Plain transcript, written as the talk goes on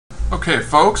Okay,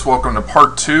 folks, welcome to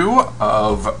part 2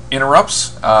 of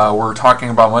interrupts. We're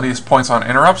talking about muddiest points on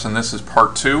interrupts, and this is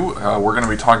part 2. We're going to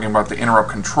be talking about the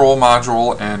interrupt control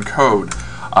module and code.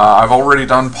 I've already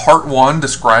done part 1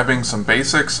 describing some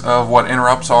basics of what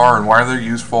interrupts are and why they're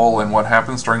useful and what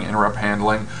happens during interrupt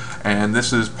handling, and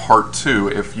this is part 2.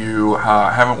 If you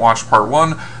haven't watched part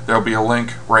 1, there'll be a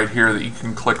link right here that you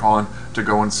can click on to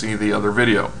go and see the other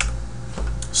video.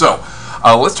 So,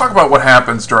 let's talk about what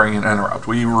happens during an interrupt.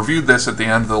 We reviewed this at the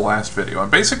end of the last video,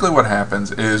 and basically what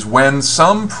happens is when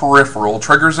some peripheral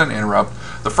triggers an interrupt,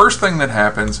 the first thing that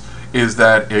happens is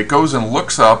that it goes and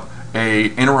looks up a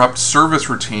interrupt service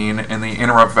routine in the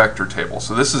interrupt vector table.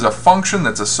 So this is a function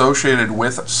that's associated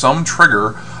with some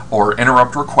trigger or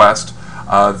interrupt request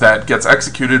that gets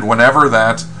executed whenever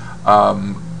that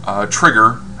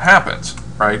trigger happens,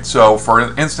 right? So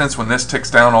for instance, when this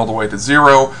ticks down all the way to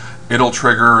 0, it'll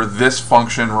trigger this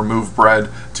function, remove bread,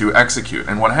 to execute.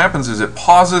 And what happens is it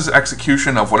pauses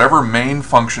execution of whatever main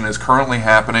function is currently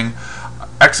happening,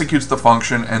 executes the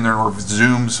function, and then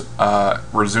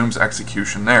resumes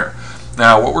execution there.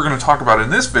 Now, what we're going to talk about in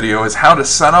this video is how to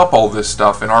set up all this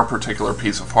stuff in our particular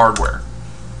piece of hardware.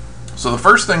 So the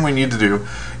first thing we need to do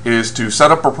is to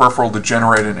set up a peripheral to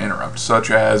generate an interrupt,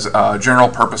 such as general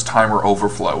purpose timer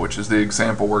overflow, which is the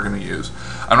example we're going to use.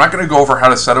 I'm not going to go over how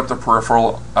to set up the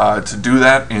peripheral to do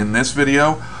that in this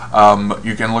video.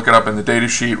 You can look it up in the data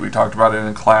sheet. We talked about it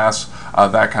in class,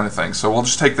 that kind of thing. So we'll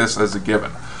just take this as a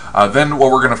given. Then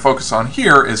what we're going to focus on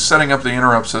here is setting up the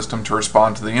interrupt system to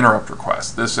respond to the interrupt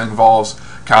request. This involves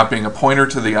copying a pointer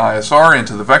to the ISR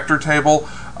into the vector table,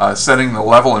 setting the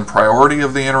level and priority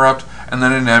of the interrupt, and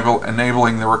then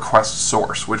enabling the request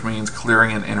source, which means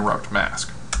clearing an interrupt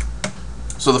mask.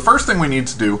 So the first thing we need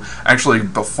to do, actually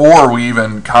before we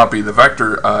even copy the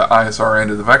vector ISR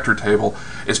into the vector table,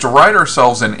 is to write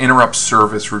ourselves an interrupt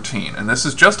service routine. And this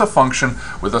is just a function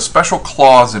with a special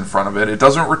clause in front of it. It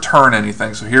doesn't return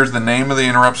anything. So here's the name of the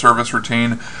interrupt service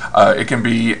routine. It can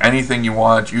be anything you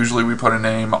want. Usually we put a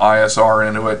name ISR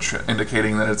into it,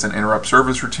 indicating that it's an interrupt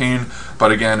service routine.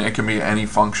 But again, it can be any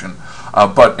function.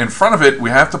 But in front of it, we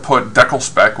have to put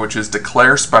declspec, which is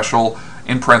declare special,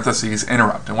 in parentheses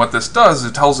interrupt. And what this does,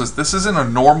 it tells us this isn't a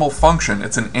normal function,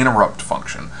 it's an interrupt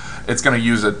function. It's going to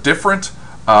use a different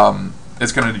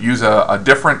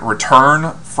different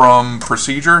return from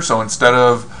procedure. So instead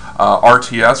of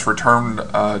RTS, return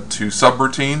to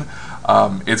subroutine,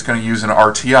 it's going to use an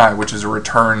RTI, which is a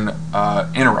return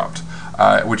interrupt,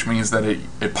 which means that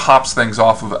it pops things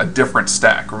off of a different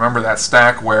stack. Remember that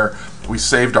stack where we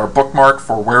saved our bookmark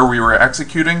for where we were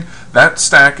executing? That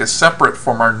stack is separate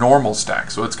from our normal stack,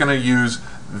 so it's going to use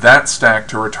that stack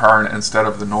to return instead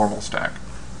of the normal stack.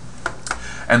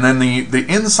 And then the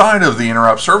inside of the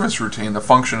interrupt service routine, the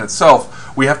function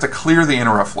itself, we have to clear the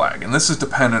interrupt flag, and this is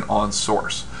dependent on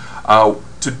source.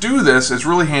 To do this, it's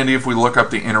really handy if we look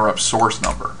up the interrupt source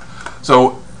number.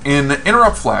 So in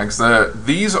interrupt flags,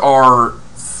 these are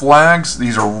flags,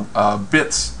 these are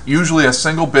bits, usually a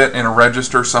single bit in a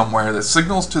register somewhere that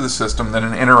signals to the system that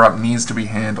an interrupt needs to be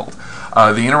handled.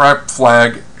 The interrupt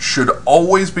flag should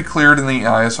always be cleared in the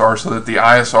ISR so that the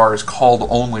ISR is called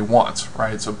only once,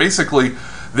 right? So basically,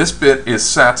 this bit is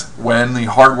set when the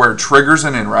hardware triggers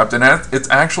an interrupt, and it's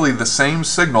actually the same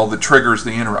signal that triggers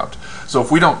the interrupt. So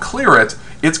if we don't clear it,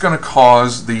 it's going to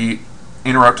cause the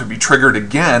interrupt to be triggered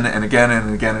again and again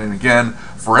and again and again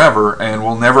forever, and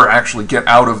we'll never actually get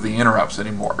out of the interrupts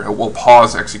anymore. It will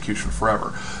pause execution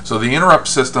forever. So the interrupt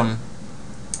system,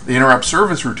 the interrupt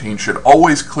service routine should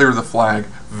always clear the flag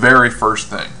very first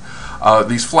thing.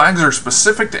 These flags are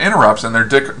specific to interrupts, and they're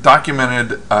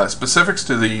documented specific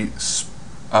to the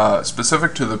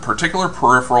particular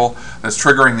peripheral that's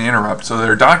triggering the interrupt. So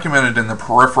they're documented in the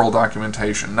peripheral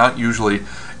documentation, not usually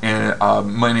in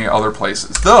many other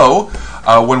places. Though,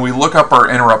 when we look up our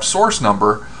interrupt source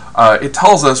number, it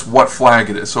tells us what flag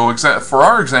it is. So for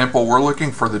our example, we're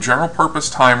looking for the general purpose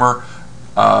timer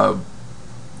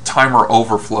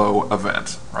overflow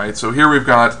event, right? So here we've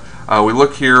got, we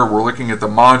look here, we're looking at the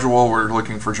module, we're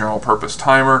looking for general purpose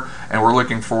timer, and we're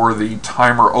looking for the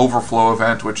timer overflow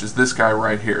event, which is this guy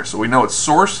right here. So we know it's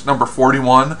source number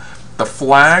 41. The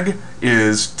flag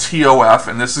is TOF,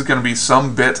 and this is going to be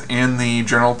some bit in the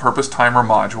general purpose timer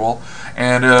module.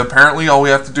 And apparently all we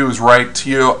have to do is write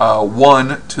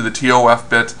 1 to the TOF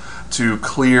bit to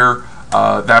clear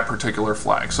that particular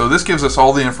flag. So this gives us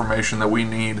all the information that we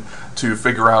need to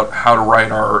figure out how to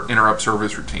write our interrupt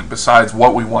service routine, besides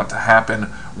what we want to happen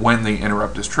when the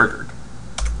interrupt is triggered.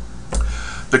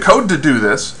 The code to do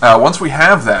this, once we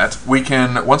have that,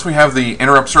 once we have the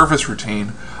interrupt service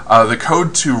routine, The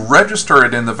code to register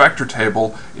it in the vector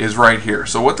table is right here.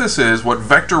 So what this is, what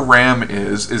vector RAM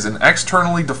is an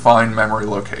externally defined memory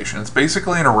location. It's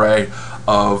basically an array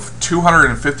of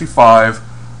 255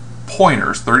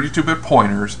 pointers, 32-bit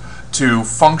pointers, to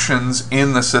functions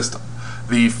in the system.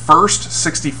 The first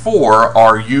 64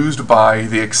 are used by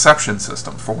the exception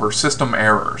system for system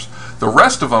errors. The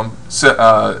rest of them,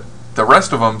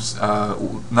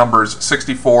 numbers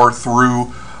 64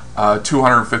 through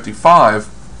 255,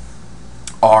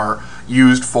 are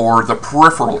used for the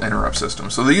peripheral interrupt system.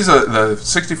 So these are the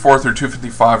 64 through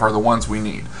 255 are the ones we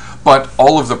need. But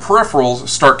all of the peripherals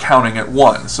start counting at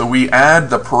 1. So we add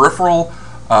the peripheral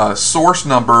source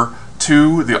number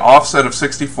to the offset of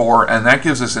 64, and that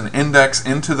gives us an index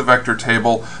into the vector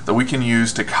table that we can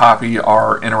use to copy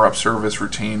our interrupt service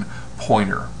routine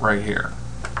pointer right here,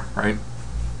 right?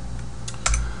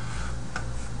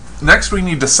 Next, we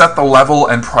need to set the level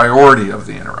and priority of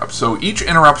the interrupt. So each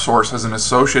interrupt source has an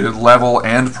associated level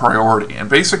and priority, and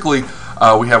basically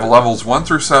we have levels 1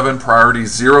 through 7,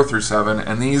 priorities 0 through 7,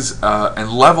 and these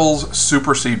and levels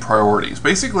supersede priorities.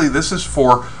 Basically, this is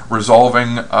for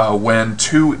resolving when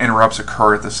two interrupts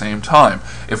occur at the same time.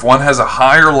 If one has a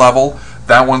higher level,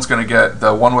 that one's going to get,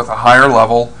 the one with a higher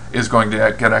level is going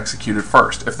to get executed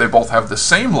first. If they both have the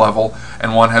same level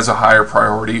and one has a higher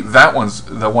priority,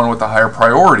 the one with the higher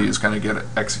priority is going to get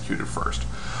executed first.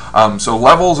 So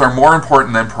levels are more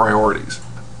important than priorities.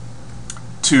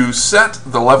 To set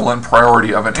the level and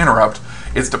priority of an interrupt,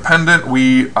 it's dependent.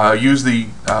 We use the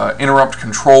interrupt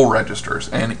control registers,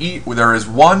 and there is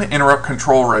one interrupt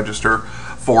control register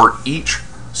for each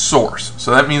source.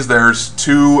 So that means there's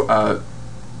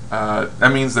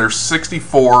there's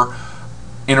 64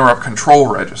 interrupt control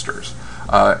registers,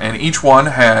 and each one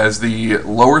has the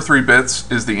lower 3 bits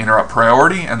is the interrupt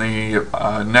priority, and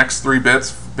the next 3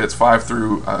 bits 5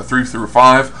 through 3 through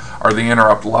 5, are the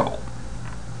interrupt level.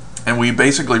 And we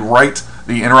basically write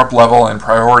the interrupt level and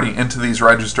priority into these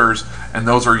registers, and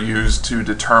those are used to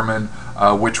determine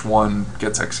which one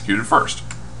gets executed first.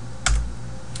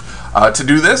 To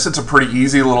do this, it's a pretty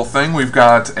easy little thing. We've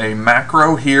got a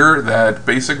macro here that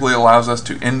basically allows us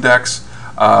to index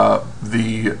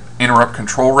the interrupt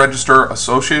control register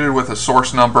associated with a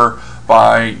source number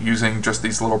by using just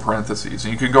these little parentheses.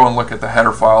 And you can go and look at the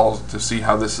header file to see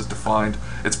how this is defined.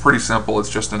 It's pretty simple.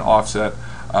 It's just an offset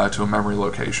to a memory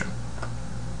location.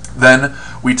 Then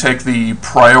we take the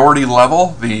priority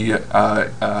level, the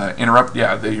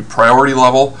priority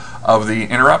level of the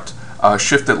interrupt,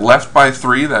 shift it left by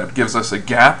 3. That gives us a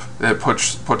gap that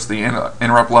puts the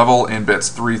interrupt level in bits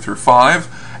 3 through 5,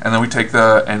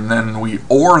 and then we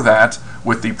OR that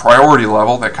with the priority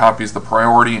level that copies the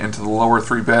priority into the lower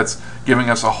 3 bits, giving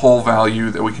us a whole value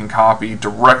that we can copy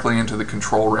directly into the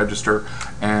control register,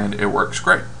 and it works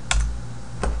great.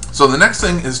 So the next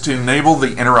thing is to enable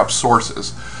the interrupt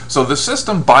sources. So the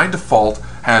system by default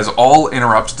has all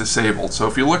interrupts disabled. So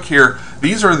if you look here,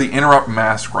 these are the interrupt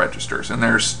mask registers, and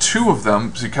there's 2 of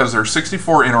them because there's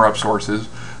 64 interrupt sources.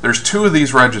 There's 2 of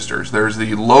these registers. There's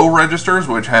the low registers,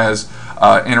 which has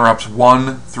interrupts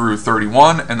 1 through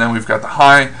 31, and then we've got the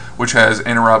high, which has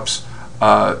interrupts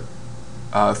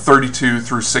 32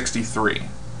 through 63.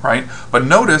 Right? But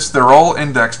notice they're all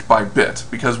indexed by bit,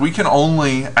 because we can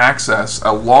only access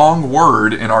a long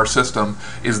word in our system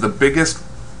is the biggest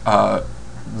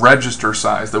register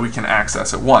size that we can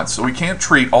access at once. So we can't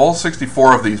treat all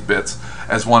 64 of these bits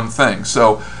as one thing.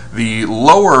 So the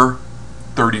lower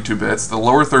 32 bits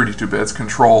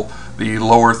control the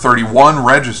lower 31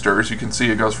 registers. You can see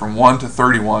it goes from 1 to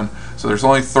 31. So there's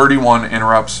only 31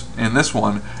 interrupts in this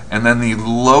one, and then the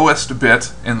lowest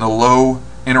bit in the low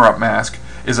interrupt mask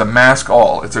is a mask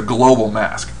all. It's a global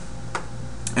mask.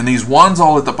 And these ones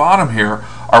all at the bottom here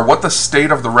are what the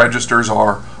state of the registers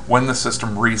are when the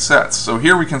system resets. So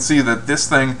here we can see that this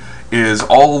thing is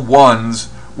all 1s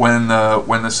when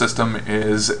the system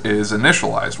is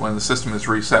initialized, when the system is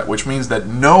reset, which means that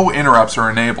no interrupts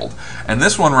are enabled. And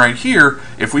this one right here,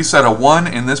 if we set a 1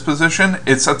 in this position,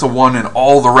 it sets a 1 in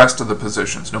all the rest of the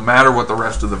positions, no matter what the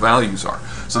rest of the values are.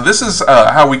 So this is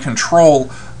how we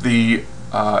control the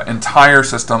entire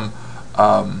system.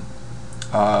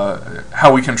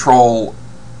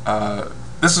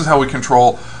 This is how we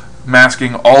control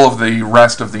masking all of the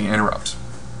rest of the interrupts.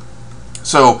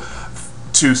 So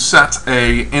to set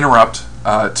a interrupt,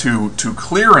 to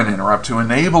clear an interrupt, to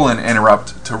enable an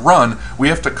interrupt to run, we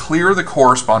have to clear the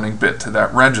corresponding bit to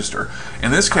that register.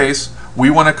 In this case, we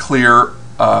want to clear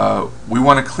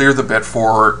the bit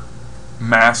for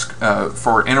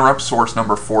for interrupt source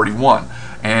number 41.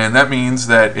 And that means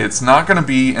that it's not going to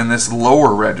be in this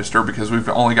lower register because we've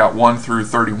only got 1 through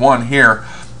 31 here.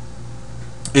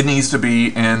 it needs to be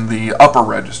in the upper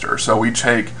register. So we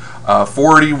take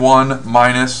 41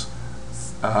 minus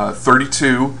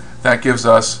 32, that gives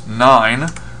us 9,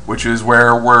 which is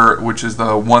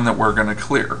the one that we're going to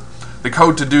clear. The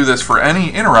code to do this for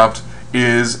any interrupt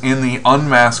is in the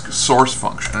unmask source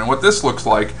function. And what this looks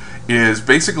like is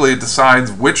basically it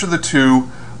decides which of the two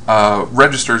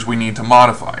registers we need to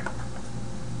modify.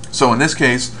 So in this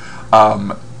case,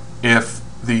 if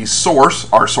the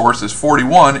source, our source is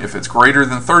 41, if it's greater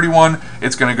than 31,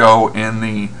 it's going to go in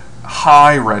the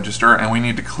high register, and we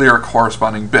need to clear a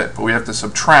corresponding bit. But we have to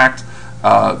subtract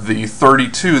the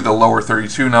 32, the lower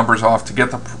 32 numbers off to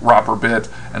get the proper bit,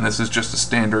 and this is just a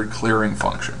standard clearing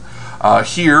function.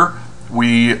 Here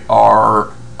we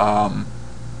are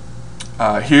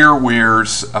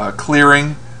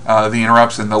clearing the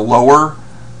interrupts in the lower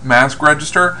mask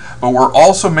register, but we're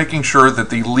also making sure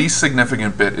that the least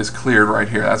significant bit is cleared right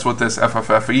here. That's what this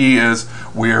FFFE is.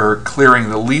 We're clearing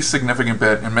the least significant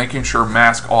bit and making sure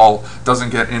mask all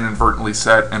doesn't get inadvertently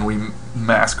set, and we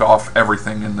mask off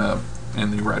everything in the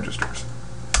registers.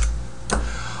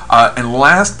 And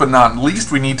last but not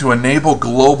least, we need to enable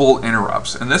global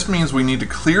interrupts. And this means we need to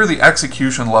clear the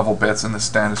execution level bits in the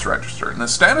status register. In the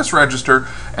status register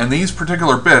and these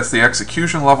particular bits, the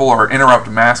execution level or interrupt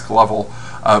mask level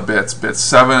bits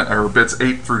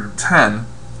 8 through 10,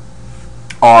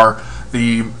 are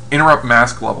the interrupt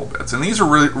mask level bits. And these are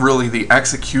really the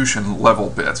execution level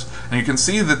bits. And you can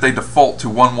see that they default to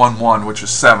 111, which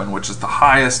is 7, which is the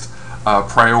highest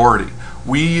priority.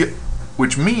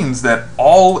 Which means that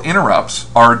all interrupts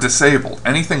are disabled.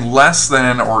 Anything less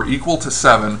than or equal to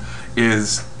 7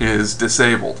 is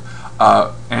disabled.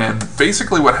 And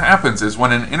basically what happens is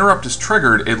when an interrupt is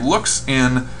triggered, it looks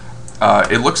in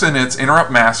its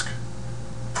interrupt mask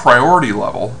priority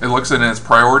level. It looks in its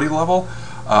priority level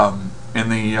in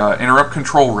the interrupt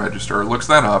control register. It looks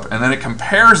that up, and then it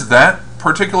compares that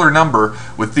particular number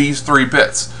with these 3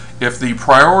 bits. If the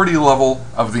priority level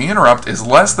of the interrupt is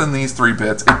less than these 3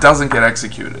 bits, it doesn't get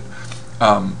executed.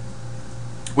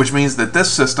 Which means that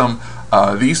this system,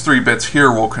 these 3 bits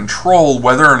here, will control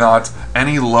whether or not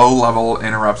any low-level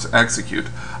interrupts execute.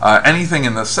 Anything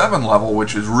in the 7 level,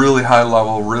 which is really high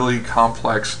level, really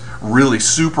complex, really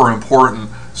super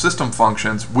important system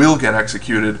functions, will get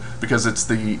executed because it's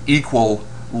the equal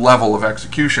level of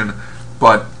execution,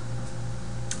 but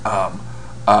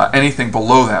anything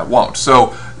below that won't.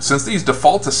 So since these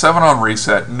default to 7 on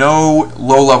reset, no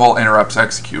low-level interrupts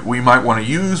execute. We do want to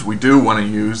use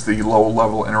the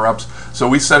low-level interrupts, so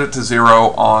we set it to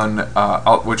 0 on,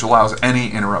 which allows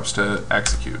any interrupts to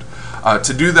execute.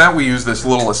 To do that, we use this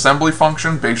little assembly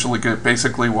function.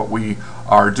 Basically what we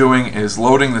are doing is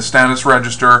loading the status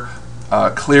register,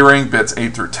 clearing bits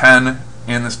 8 through 10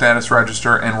 in the status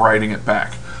register, and writing it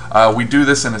back. We do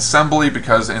this in assembly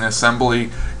because in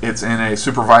assembly it's in a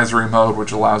supervisory mode,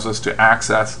 which allows us to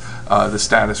access the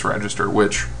status register,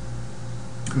 which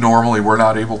normally we're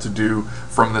not able to do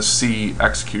from the C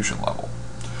execution level.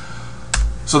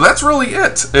 So that's really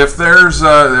it. If there's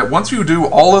once you do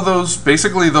all of those,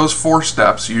 basically those 4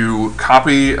 steps, you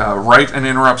copy, write an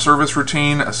interrupt service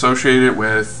routine, associate it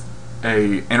with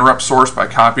a interrupt source by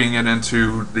copying it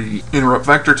into the interrupt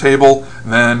vector table,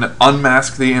 then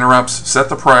unmask the interrupts, set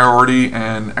the priority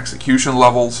and execution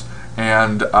levels,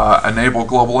 and enable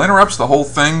global interrupts, the whole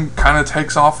thing kind of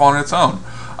takes off on its own.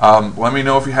 Let me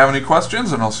know if you have any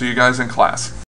questions, and I'll see you guys in class.